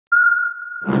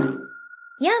Yum,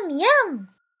 yum!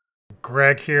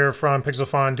 Greg here from Pixel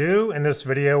Fondue. In this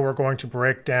video, we're going to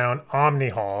break down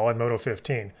Omnihaul and Modo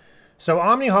 15. So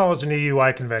Omnihaul is a new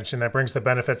UI convention that brings the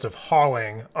benefits of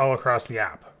hauling all across the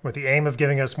app, with the aim of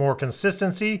giving us more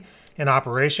consistency in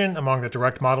operation among the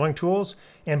direct modeling tools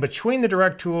and between the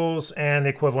direct tools and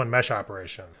the equivalent mesh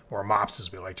operation, or MOPs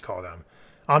as we like to call them.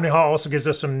 Omnihaul also gives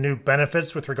us some new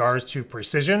benefits with regards to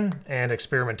precision and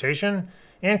experimentation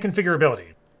and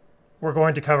configurability. We're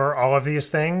going to cover all of these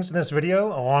things in this video,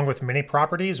 along with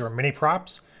mini-properties or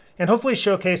mini-props, and hopefully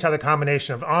showcase how the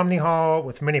combination of Omnihaul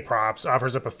with mini-props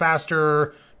offers up a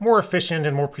faster, more efficient,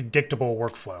 and more predictable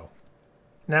workflow.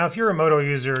 Now, if you're a Modo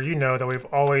user, you know that we've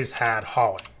always had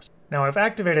hauling. Now, I've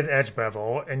activated Edge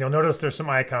Bevel, and you'll notice there's some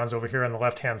icons over here on the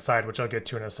left-hand side, which I'll get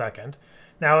to in a second.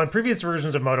 Now, in previous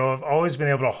versions of Modo, I've always been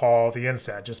able to haul the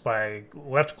inset just by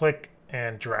left-click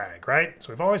and drag, right?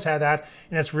 So we've always had that,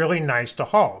 and it's really nice to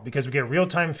haul because we get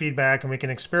real-time feedback and we can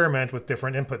experiment with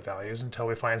different input values until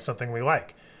we find something we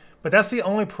like. But that's the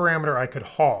only parameter I could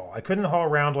haul. I couldn't haul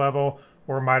round level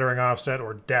or mitering offset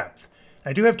or depth.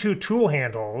 I do have two tool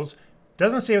handles.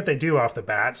 Doesn't say what they do off the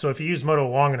bat, so if you use Modo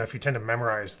long enough, you tend to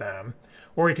memorize them.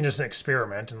 Or you can just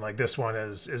experiment, and like this one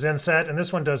is inset, and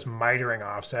this one does mitering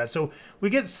offset. So we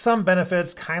get some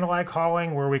benefits, kind of like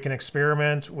hauling, where we can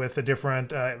experiment with the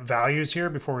different values here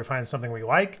before we find something we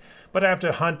like. But I have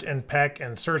to hunt and peck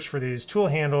and search for these tool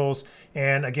handles.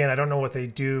 And again, I don't know what they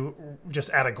do just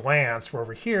at a glance. Where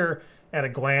over here, at a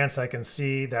glance, I can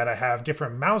see that I have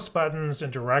different mouse buttons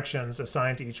and directions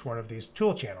assigned to each one of these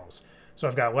tool channels. So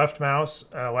I've got left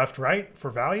mouse, left, right for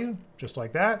value, just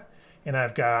like that. And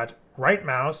I've got right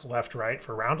mouse, left, right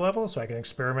for round level. So I can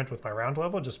experiment with my round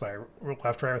level just by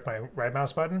left, right with my right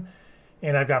mouse button.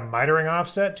 And I've got mitering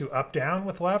offset to up, down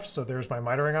with left. So there's my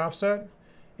mitering offset.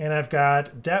 And I've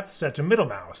got depth set to middle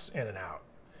mouse in and out.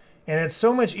 And it's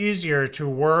so much easier to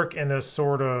work in this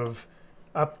sort of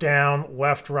up, down,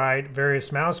 left, right,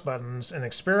 various mouse buttons and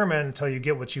experiment until you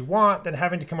get what you want than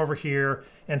having to come over here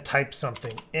and type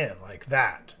something in like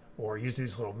that. Or use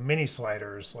these little mini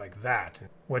sliders like that,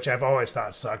 which I've always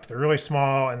thought sucked. They're really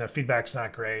small and the feedback's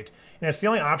not great. And it's the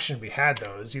only option we had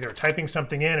though, is either typing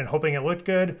something in and hoping it looked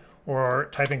good or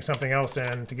typing something else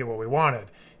in to get what we wanted.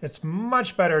 It's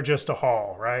much better just to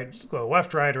haul, right? Just go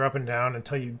left, right, or up and down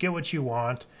until you get what you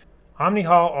want.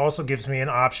 Omnihaul also gives me an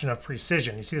option of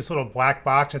precision. You see this little black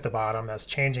box at the bottom that's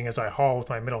changing as I haul with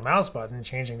my middle mouse button,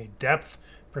 changing the depth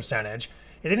percentage.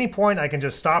 At any point, I can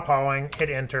just stop hauling,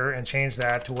 hit enter, and change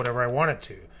that to whatever I want it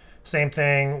to. Same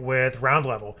thing with round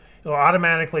level. It'll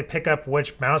automatically pick up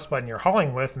which mouse button you're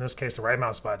hauling with, in this case, the right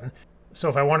mouse button. So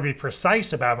if I want to be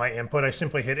precise about my input, I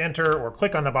simply hit enter or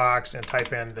click on the box and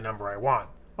type in the number I want.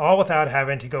 All without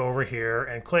having to go over here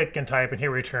and click and type and hit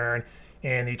return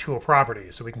in the tool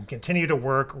properties. So we can continue to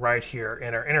work right here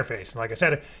in our interface. And like I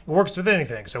said, it works with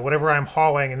anything. So whatever I'm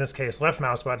hauling, in this case, left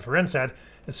mouse button for inset,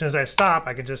 as soon as I stop,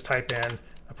 I can just type in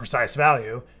a precise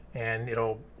value and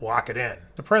it'll lock it in.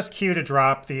 So press Q to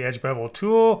drop the edge bevel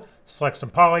tool, select some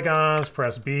polygons,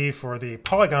 press B for the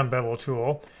polygon bevel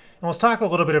tool. And let's talk a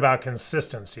little bit about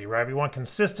consistency, right? We want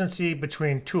consistency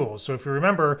between tools. So if you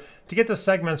remember, to get the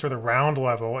segments or the round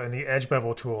level in the edge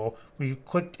bevel tool, we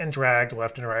clicked and dragged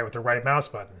left and right with the right mouse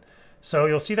button. So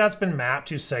you'll see that's been mapped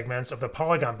to segments of the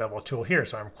polygon bevel tool here.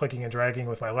 So I'm clicking and dragging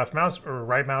with my left mouse or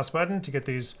right mouse button to get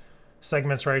these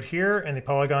segments right here in the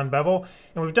polygon bevel.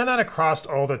 And we've done that across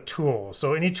all the tools.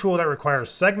 So any tool that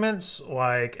requires segments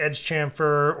like edge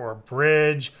chamfer or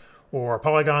bridge or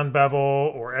polygon bevel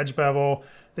or edge bevel,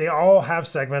 they all have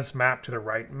segments mapped to the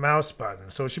right mouse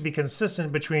button. So it should be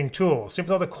consistent between tools. Same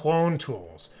with all the clone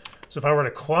tools. So if I were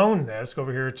to clone this, go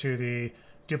over here to the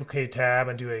duplicate tab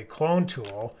and do a clone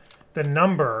tool, the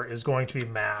number is going to be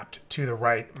mapped to the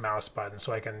right mouse button.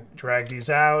 So I can drag these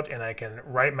out and I can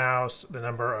right mouse the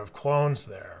number of clones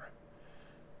there.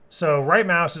 So right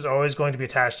mouse is always going to be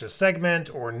attached to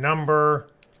segment or number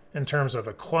in terms of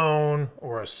a clone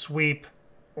or a sweep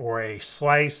or a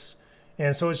slice.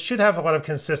 And so it should have a lot of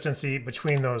consistency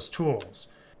between those tools.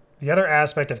 The other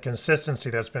aspect of consistency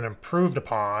that's been improved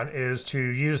upon is to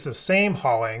use the same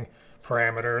hauling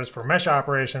parameters for mesh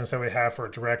operations that we have for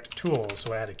direct tools.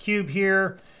 So I add a cube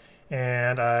here,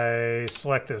 and I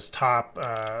select this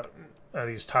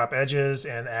these top edges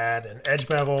and add an edge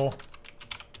bevel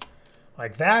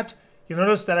like that. You'll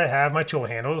notice that I have my tool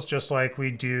handles just like we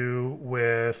do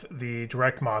with the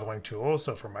direct modeling tools.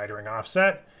 So for mitering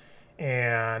offset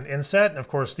and inset, and of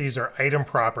course these are item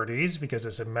properties because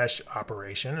it's a mesh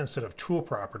operation instead of tool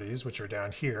properties, which are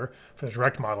down here for the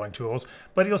direct modeling tools.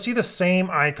 But you'll see the same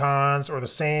icons or the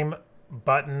same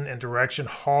button and direction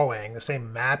hauling, the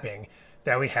same mapping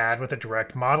that we had with a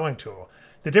direct modeling tool.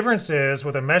 The difference is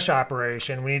with a mesh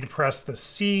operation, we need to press the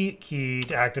C key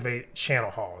to activate channel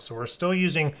haul. So we're still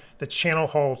using the channel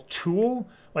haul tool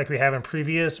like we have in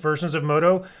previous versions of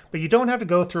MODO, but you don't have to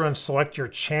go through and select your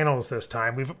channels this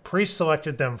time. We've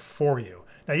pre-selected them for you.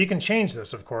 Now you can change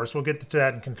this, of course. We'll get to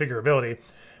that in configurability,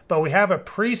 but we have a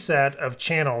preset of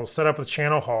channels set up with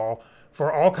channel haul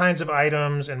for all kinds of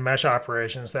items and mesh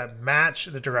operations that match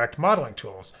the direct modeling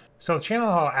tools. So with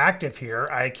channel haul active here,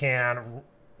 I can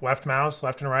left mouse,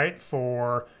 left and right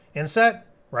for inset.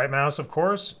 Right mouse, of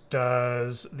course,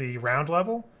 does the round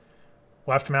level.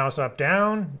 Left mouse up,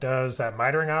 down, does that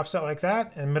mitering offset like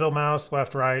that. And middle mouse,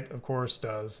 left, right, of course,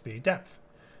 does the depth.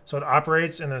 So it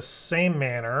operates in the same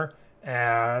manner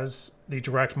as the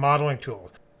direct modeling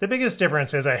tool. The biggest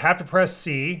difference is I have to press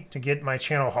C to get my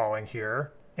channel hauling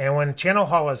here. And when channel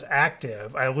haul is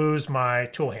active, I lose my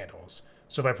tool handles.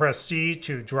 So if I press C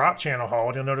to drop channel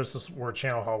haul, you'll notice this word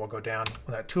channel haul will go down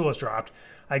when that tool is dropped.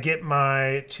 I get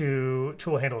my two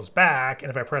tool handles back, and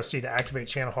if I press C to activate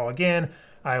channel haul again,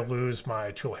 I lose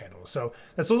my tool handles. So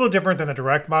that's a little different than the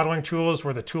direct modeling tools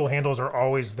where the tool handles are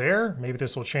always there. Maybe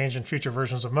this will change in future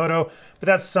versions of MODO, but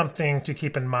that's something to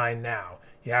keep in mind now.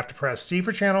 You have to press C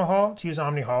for channel haul to use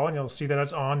Omnihaul, and you'll see that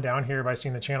it's on down here by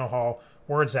seeing the channel haul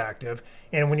words active.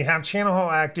 And when you have channel haul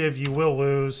active, you will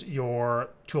lose your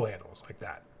tool handles like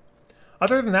that.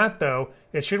 Other than that, though,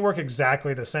 it should work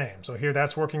exactly the same. So here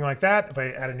that's working like that. If I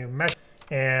add a new mesh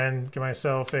and give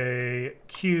myself a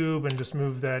cube and just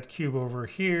move that cube over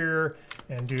here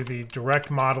and do the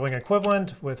direct modeling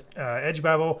equivalent with edge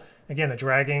bevel, again, the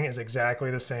dragging is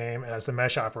exactly the same as the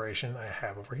mesh operation I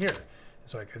have over here.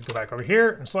 So I could go back over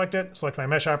here and select it, select my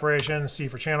mesh operation, C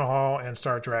for channel haul, and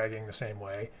start dragging the same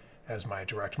way as my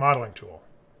direct modeling tool.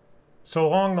 So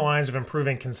along the lines of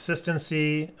improving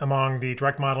consistency among the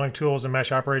direct modeling tools and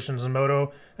mesh operations in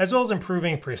MODO, as well as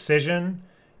improving precision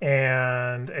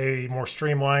and a more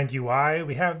streamlined UI,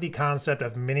 we have the concept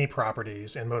of mini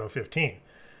properties in MODO 15.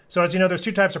 So as you know, there's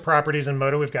two types of properties in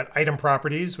MODO. We've got item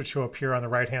properties, which will appear on the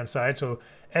right-hand side. So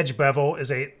edge bevel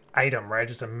is a item, right?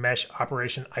 It's a mesh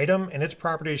operation item, and its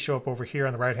properties show up over here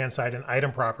on the right-hand side in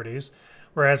item properties.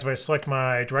 Whereas if I select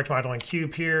my direct modeling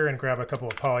cube here and grab a couple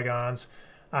of polygons,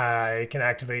 I can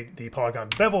activate the polygon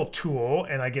bevel tool,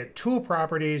 and I get tool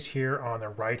properties here on the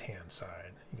right-hand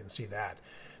side. You can see that.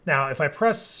 Now, if I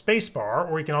press spacebar,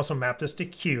 or you can also map this to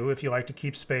Q if you like to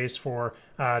keep space for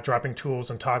dropping tools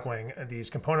and toggling these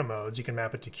component modes, you can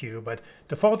map it to Q, but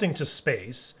defaulting to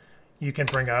space, you can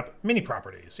bring up mini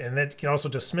properties, and then you can also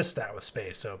dismiss that with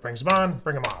space. So it brings them on,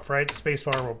 bring them off, right?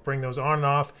 Spacebar will bring those on and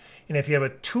off. And if you have a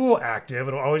tool active,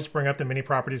 it'll always bring up the mini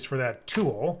properties for that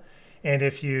tool. And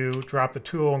if you drop the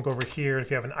tool and go over here, if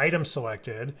you have an item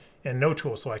selected and no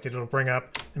tool selected, it'll bring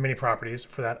up the mini properties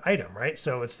for that item, right?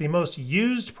 So it's the most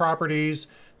used properties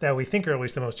that we think are at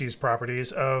least the most used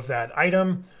properties of that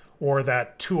item or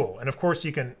that tool. And of course,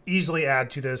 you can easily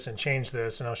add to this and change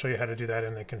this, and I'll show you how to do that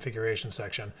in the configuration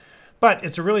section. But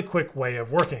it's a really quick way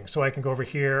of working. So I can go over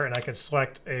here and I can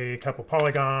select a couple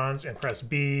polygons and press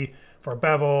B for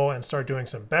bevel and start doing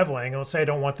some beveling. And let's say I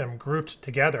don't want them grouped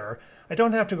together. I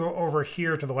don't have to go over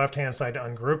here to the left-hand side to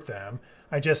ungroup them.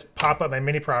 I just pop up my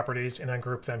mini properties and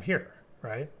ungroup them here,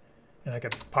 right? And I can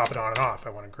pop it on and off.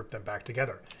 I want to group them back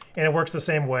together. And it works the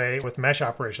same way with mesh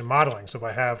operation modeling. So if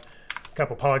I have a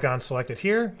couple polygons selected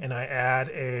here and I add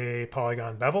a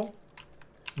polygon bevel,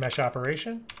 mesh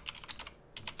operation,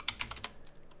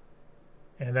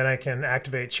 and then I can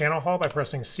activate channel haul by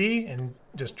pressing C and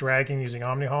just dragging using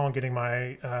Omnihaul and getting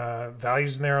my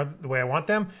values in there the way I want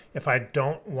them. If I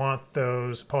don't want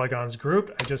those polygons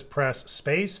grouped, I just press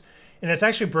space. And it's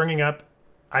actually bringing up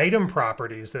item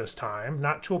properties this time,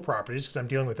 not tool properties, because I'm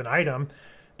dealing with an item.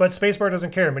 But spacebar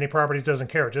doesn't care. Mini properties doesn't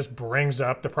care. It just brings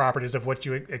up the properties of what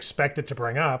you expect it to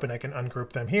bring up, and I can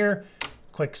ungroup them here.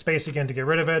 Click space again to get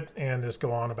rid of it, and just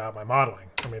go on about my modeling.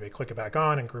 Or maybe click it back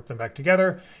on and group them back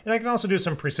together. And I can also do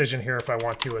some precision here if I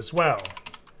want to as well,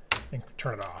 and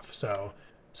turn it off. So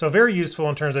very useful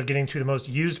in terms of getting to the most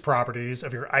used properties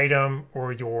of your item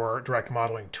or your direct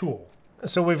modeling tool.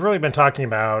 So we've really been talking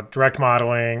about direct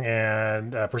modeling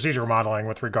and procedural modeling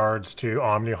with regards to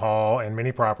Omnihaul and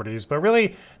mini properties, but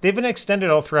really they've been extended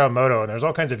all throughout MODO, and there's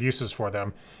all kinds of uses for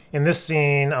them. In this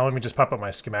scene, let me just pop up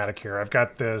my schematic here. I've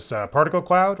got this particle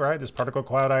cloud, right? This particle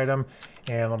cloud item,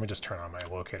 and let me just turn on my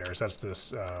locators. That's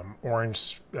this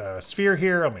orange sphere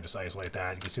here. Let me just isolate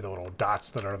that. You can see the little dots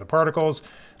that are the particles.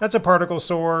 That's a particle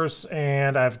source,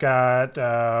 and I've got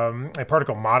a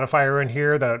particle modifier in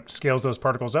here that scales those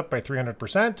particles up by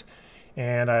 300%.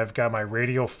 And I've got my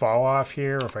radial fall off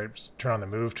here. If I turn on the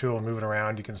move tool and move it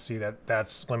around, you can see that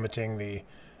that's limiting the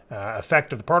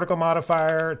effect of the particle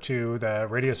modifier to the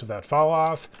radius of that fall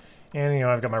off. And, you know,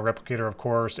 I've got my replicator, of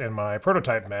course, and my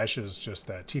prototype mesh is just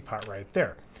that teapot right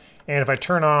there. And if I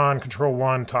turn on Control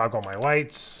 1, toggle my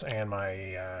lights and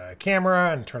my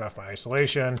camera and turn off my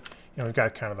isolation, you know, we've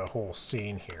got kind of the whole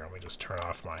scene here. Let me just turn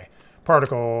off my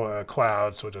particle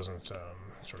cloud so it doesn't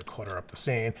sort of clutter up the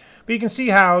scene. But you can see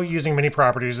how using mini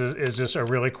properties is just a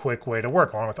really quick way to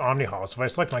work along with Omnihaul. So if I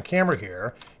select my camera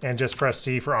here and just press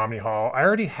C for Omnihaul, I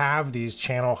already have these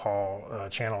channels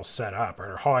set up,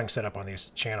 or hauling set up on these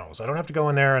channels. I don't have to go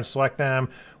in there and select them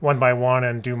one by one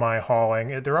and do my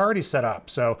hauling. They're already set up.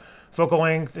 So focal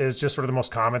length is just sort of the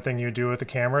most common thing you do with the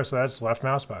camera. So that's left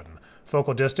mouse button.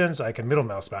 Focal distance, I can middle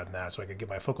mouse button that so I can get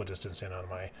my focal distance in on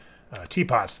my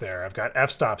teapots there. I've got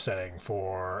f-stop setting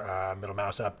for middle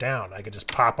mouse up down. I could just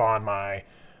pop on my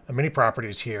mini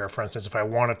properties here. For instance, if I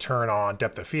want to turn on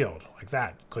depth of field like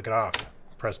that, click it off,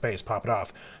 press space, pop it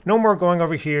off. No more going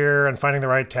over here and finding the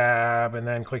right tab and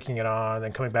then clicking it on and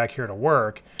then coming back here to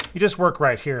work. You just work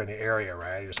right here in the area,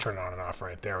 right? You just turn it on and off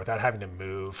right there without having to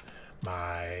move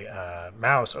my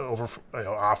mouse over,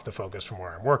 off the focus from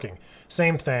where I'm working.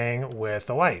 Same thing with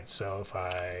the light. So if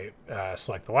I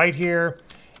select the light here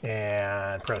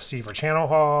and press C for channel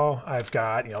haul, I've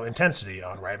got, you know, intensity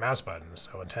on right mouse button.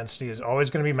 So intensity is always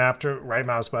going to be mapped to right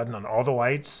mouse button on all the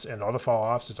lights and all the fall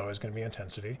offs. It's always going to be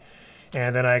intensity.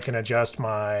 And then I can adjust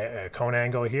my cone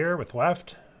angle here with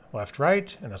left,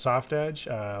 right, and the soft edge,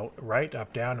 right,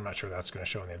 up, down. I'm not sure that's going to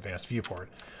show in the advanced viewport.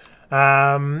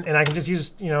 And I can just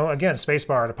use, you know, again,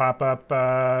 spacebar to pop up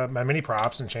my mini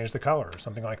props and change the color or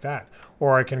something like that.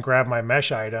 Or I can grab my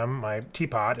mesh item, my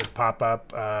teapot, and pop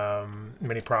up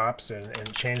mini props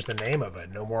and change the name of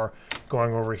it. No more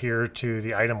going over here to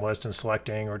the item list and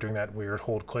selecting or doing that weird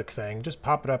hold click thing. Just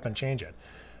pop it up and change it.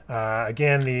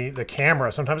 Again, the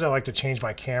camera, sometimes I like to change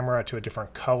my camera to a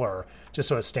different color just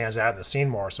so it stands out in the scene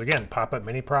more. So again, pop up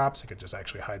mini props. I could just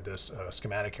actually hide this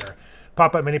schematic here.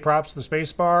 Pop up mini props to the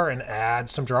space bar and add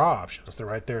some draw options. They're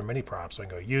right there in mini props. So I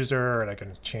can go user and I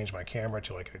can change my camera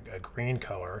to like a green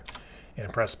color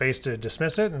and press space to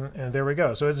dismiss it, and there we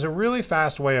go. So it's a really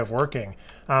fast way of working.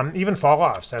 Even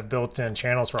fall-offs have built-in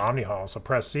channels for Omnihaul. So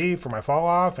press C for my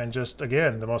fall-off, and just,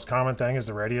 again, the most common thing is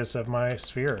the radius of my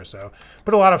sphere. So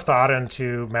put a lot of thought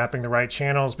into mapping the right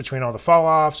channels between all the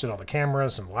fall-offs and all the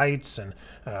cameras and lights, and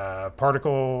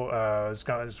particle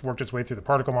it's worked its way through the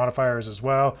particle modifiers as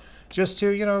well, just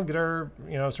to, you know, get our,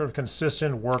 you know, sort of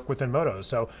consistent work within MODO.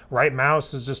 So right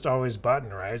mouse is just always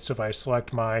button, right? So if I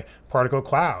select my particle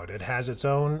cloud, it has its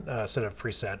own set of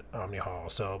preset Omnihaul.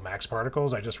 So max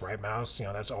particles, I just right mouse, you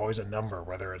know, that's always a number,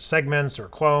 whether it's segments or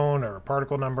clone or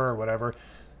particle number or whatever.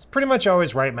 It's pretty much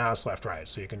always right mouse, left, right.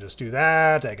 So you can just do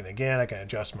that. I can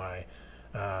adjust my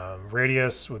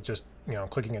radius with just, you know,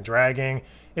 clicking and dragging.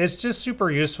 It's just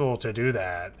super useful to do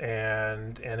that.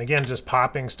 And again, just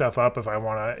popping stuff up if I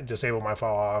want to disable my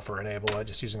fall off or enable it,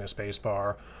 just using the space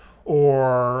bar.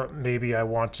 Or maybe I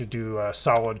want to do a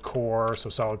solid core. So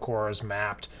solid core is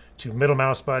mapped to middle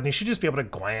mouse button. You should just be able to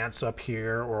glance up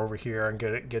here or over here and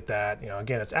get that. You know,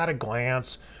 again, it's at a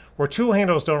glance, where tool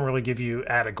handles don't really give you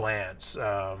at a glance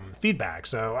feedback.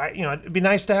 So you know, it'd be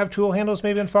nice to have tool handles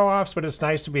maybe in fall offs, but it's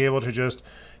nice to be able to just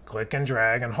click and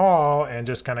drag and haul and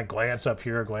just kind of glance up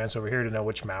here, glance over here to know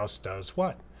which mouse does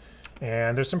what.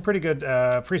 And there's some pretty good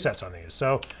presets on these.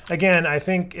 So again, I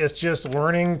think it's just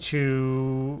learning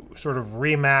to sort of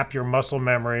remap your muscle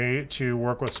memory to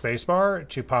work with spacebar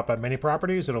to pop up mini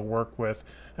properties. It'll work with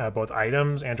both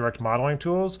items and direct modeling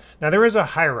tools. Now there is a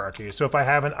hierarchy. So if I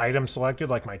have an item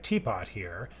selected, like my teapot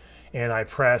here, and I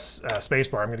press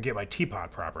spacebar, I'm going to get my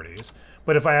teapot properties.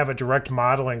 But if I have a direct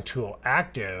modeling tool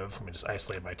active, let me just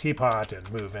isolate my teapot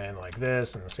and move in like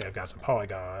this, and say I've got some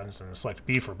polygons, and select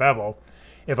B for bevel.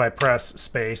 If I press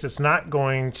space, it's not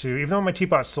going to, even though my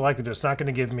teapot's selected, it's not going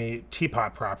to give me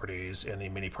teapot properties in the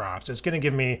mini props. It's going to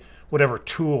give me whatever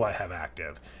tool I have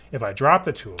active. If I drop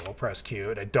the tool, press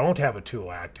Q, and I don't have a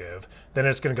tool active, then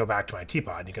it's going to go back to my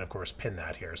teapot. And you can, of course, pin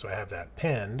that here. So I have that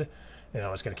pinned. You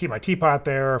know, it's going to keep my teapot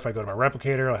there. If I go to my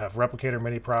replicator, I'll have replicator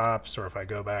mini props. Or if I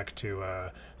go back to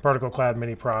particle cloud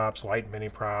mini props, light mini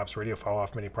props, radio fall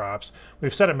off mini props.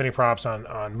 We've set up mini props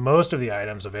on most of the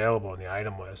items available in the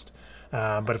item list.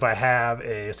 But if I have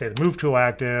say the move tool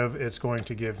active, it's going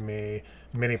to give me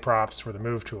mini props for the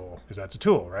move tool, because that's a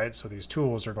tool, right? So these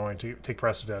tools are going to take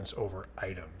precedence over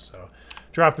items. So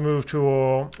drop the move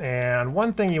tool. And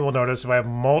one thing you will notice, if I have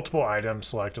multiple items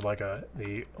selected, like let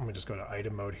me just go to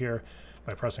item mode here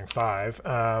by pressing 5.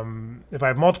 If I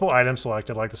have multiple items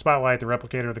selected, like the spotlight, the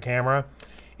replicator, the camera,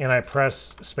 and I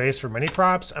press space for mini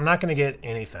props, I'm not going to get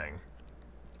anything.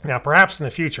 Now, perhaps in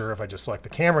the future, if I just select the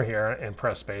camera here and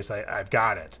press space, I've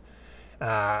got it.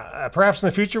 Perhaps in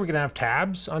the future we can have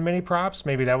tabs on MiniProps.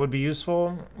 Maybe that would be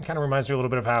useful. It kind of reminds me a little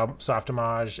bit of how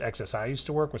Softimage XSI used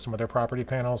to work with some of their property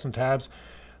panels and tabs.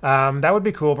 That would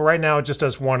be cool, but right now it just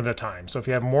does one at a time. So if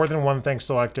you have more than one thing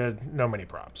selected, no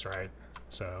MiniProps, right?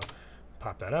 So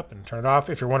pop that up and turn it off.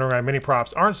 If you're wondering why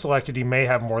MiniProps aren't selected, you may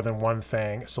have more than one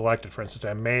thing selected. For instance,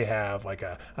 I may have like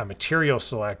a material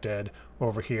selected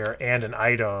over here and an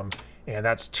item, and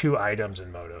that's 2 items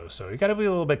in MODO. So you got to be a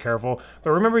little bit careful.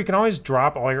 But remember, you can always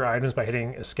drop all your items by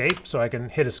hitting escape. So I can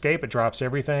hit escape, it drops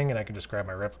everything, and I can just grab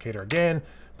my replicator again,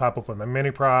 pop open my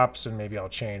MiniProps, and maybe I'll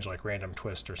change like random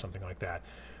twist or something like that.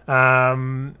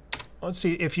 Let's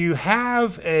see, if you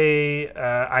have a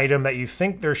item that you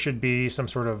think there should be some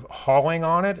sort of hauling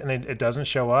on it and it doesn't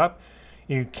show up,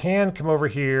 you can come over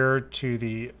here to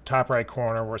the top right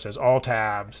corner where it says all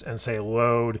tabs and say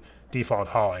load default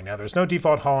hauling. Now there's no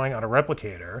default hauling on a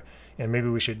replicator, and maybe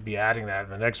we should be adding that in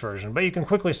the next version, but you can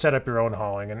quickly set up your own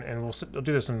hauling, and we'll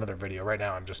do this in another video. Right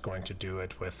now I'm just going to do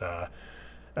it with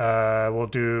we'll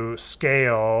do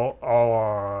scale all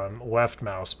on left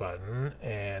mouse button,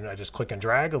 and I just click and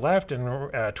drag left,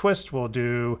 and twist we'll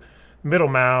do middle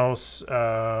mouse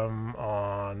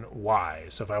on Y.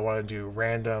 So if I want to do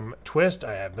random twist,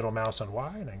 I have middle mouse on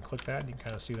Y, and I can click that, and you can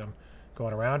kind of see them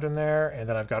going around in there. And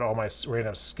then I've got all my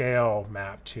random scale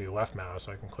mapped to left mouse,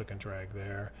 so I can click and drag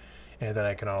there. And then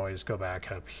I can always go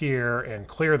back up here and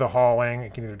clear the hauling. I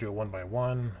can either do it one by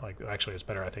one, like actually it's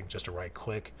better I think just to right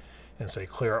click and say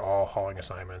clear all hauling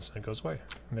assignments, and it goes away.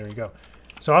 And there you go.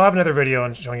 So I'll have another video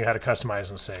on showing you how to customize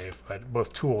and save, but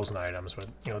both tools and items, but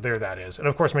you know, there that is. And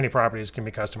of course, Mini-Properties can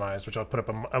be customized, which I'll put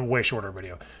up a way shorter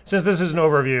video. Since this is an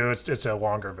overview, it's a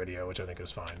longer video, which I think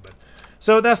is fine. But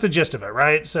so that's the gist of it,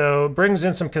 right? So it brings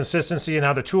in some consistency in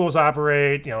how the tools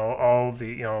operate, you know, all the,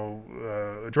 you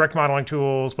know, direct modeling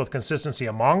tools, both consistency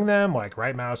among them, like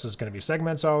right mouse is going to be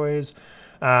segments always,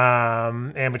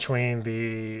 and between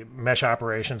the mesh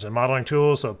operations and modeling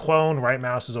tools. So clone, right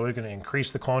mouse is always going to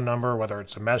increase the clone number, whether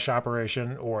it's a mesh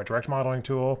operation or a direct modeling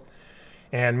tool.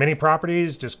 And mini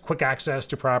properties, just quick access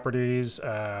to properties,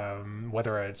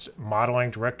 whether it's modeling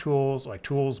direct tools, like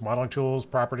tools, modeling tools,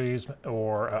 properties,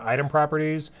 or item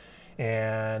properties,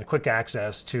 and quick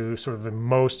access to sort of the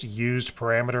most used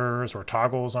parameters or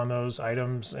toggles on those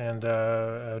items and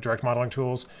direct modeling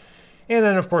tools. And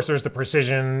then, of course, there's the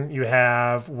precision you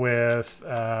have with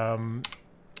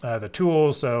the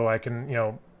tools. So I can, you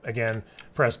know, again,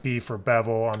 press B for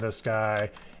bevel on this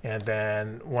guy. And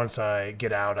then once I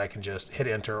get out, I can just hit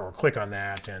enter or click on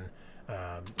that and,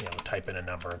 you know, type in a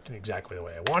number exactly the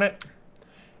way I want it.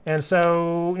 And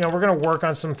so, you know, we're going to work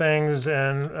on some things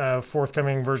in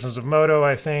forthcoming versions of MODO,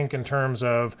 I think, in terms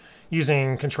of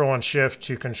using Control and Shift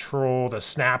to control the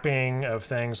snapping of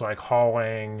things like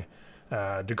hauling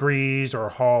degrees or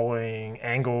hauling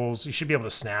angles. You should be able to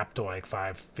snap to like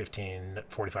 5, 15,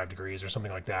 45 degrees or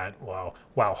something like that while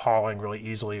hauling really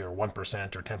easily, or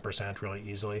 1% or 10% really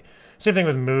easily. Same thing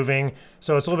with moving.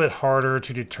 So it's a little bit harder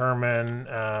to determine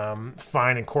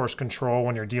fine and coarse control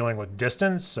when you're dealing with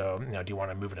distance. So, you know, do you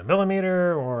want to move in a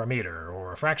millimeter or a meter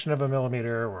or a fraction of a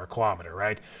millimeter or a kilometer,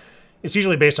 right? It's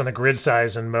usually based on the grid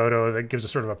size in MODO that gives a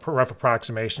sort of a rough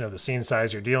approximation of the scene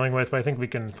size you're dealing with, but I think we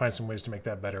can find some ways to make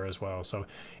that better as well. So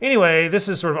anyway, this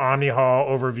is sort of Omnihaul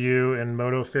overview in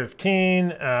MODO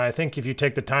 15. I think if you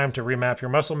take the time to remap your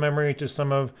muscle memory to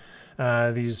some of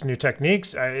these new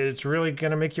techniques, it's really going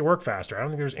to make you work faster. I don't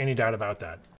think there's any doubt about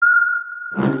that.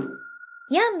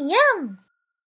 Yum, yum!